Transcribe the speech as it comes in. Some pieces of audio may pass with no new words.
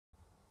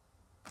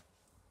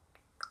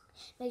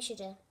make sure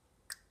to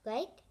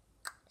like,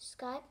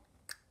 subscribe,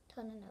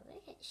 turn on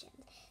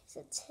notifications.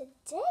 So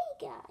today,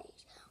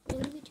 guys,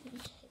 we're going to be doing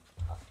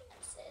TikTok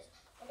dances.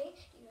 Ready?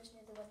 You guys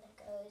know the one that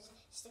goes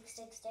stick,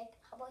 stick, stick.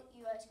 How about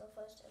you guys go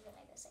first and then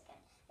I go second?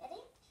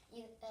 Ready?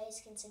 You guys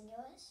can sing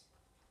yours.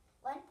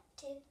 1,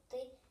 2,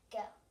 3,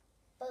 go.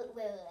 But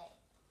wait.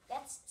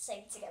 Let's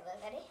sing together.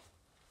 Ready?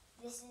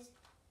 This is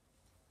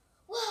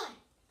 1,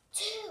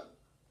 2,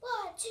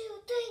 1, 2,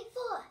 3,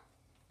 4.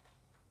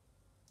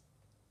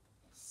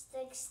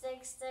 Stick,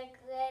 stick, stick,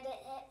 let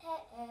it hit,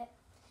 hit, hit.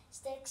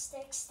 Stick,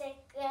 stick, stick,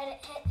 let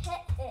it hit,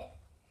 hit, hit.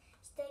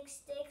 Stick,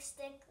 stick,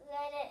 stick,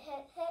 let it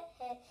hit, hit,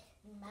 hit.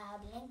 My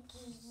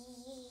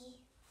blankie,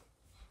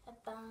 a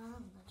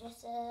bomb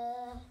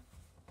dresser.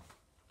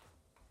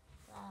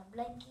 My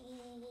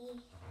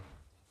blankie,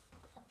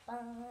 a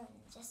bomb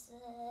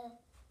dresser.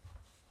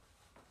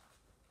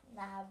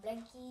 My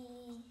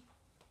blankie,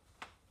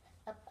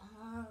 a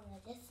bomb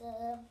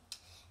dresser.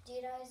 Do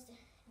you guys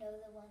know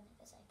the one that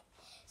goes like,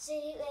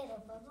 "See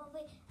little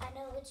bumblebee, I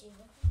know what you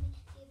want from me."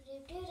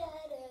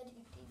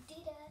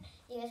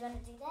 You guys want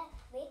to do that?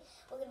 Wait,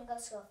 we're gonna go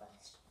slow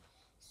first.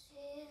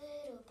 See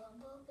little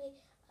bumblebee,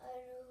 I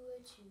know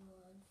what you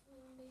want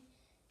from me.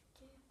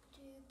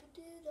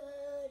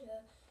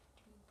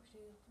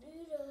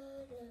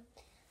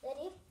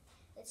 Ready?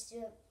 Let's do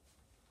it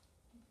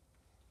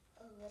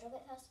a little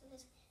bit faster.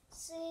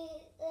 See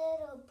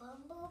little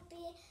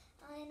bumblebee,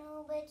 I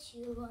know what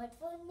you want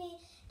from me.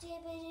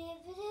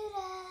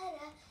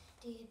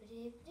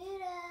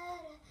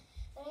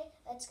 Ready?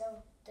 Let's go.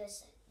 The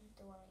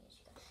one we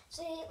usually go.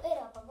 See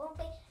little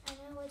bumblebee, I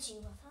know what you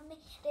want from me.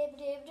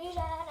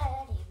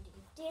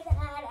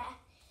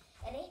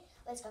 Ready?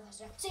 Let's go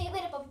faster. See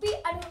little bumblebee,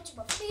 I know what you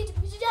want from me.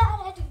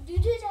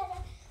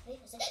 Ready?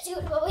 See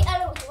little bumblebee, I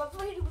know what you want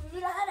from me.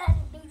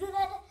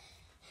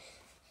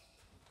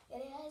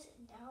 Ready, guys?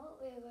 Now what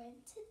we're going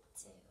to do.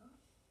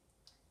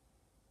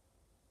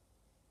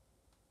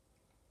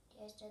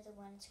 You guys know the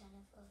one that's kind of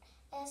old.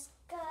 Let's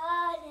go.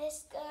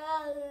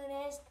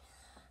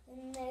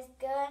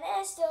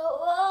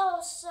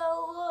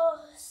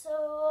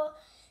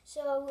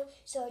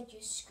 So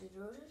just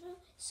scooter,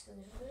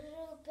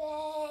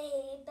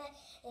 baby.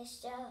 It's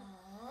just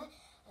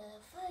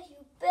for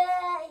you,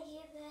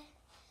 baby.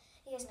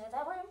 You guys know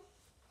that one?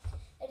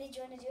 Ready? Do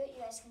you want to do it?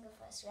 You guys can go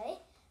first. Ready?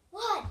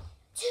 1,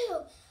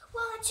 2,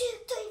 1,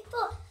 2, 3,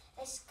 4.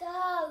 Let's go.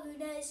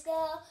 You're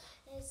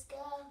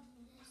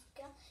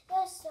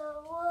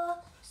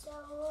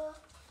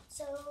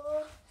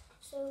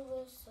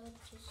so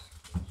just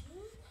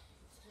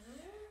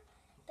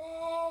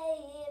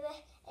baby.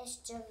 It's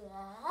just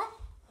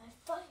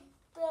for you,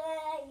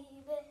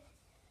 baby.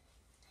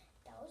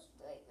 That was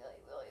really good.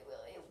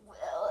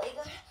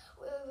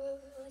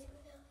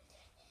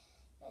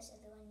 This is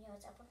the one. Yo,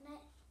 what's up with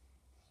night?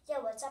 Yo,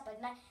 what's up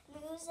at night?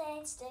 Loose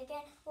ain't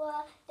sticking.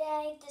 What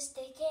ain't the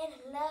sticking?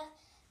 Love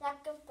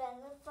like a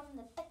fella from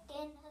the back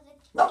end of the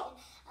chicken.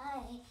 I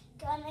ain't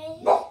gonna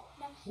use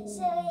no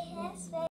silly hands.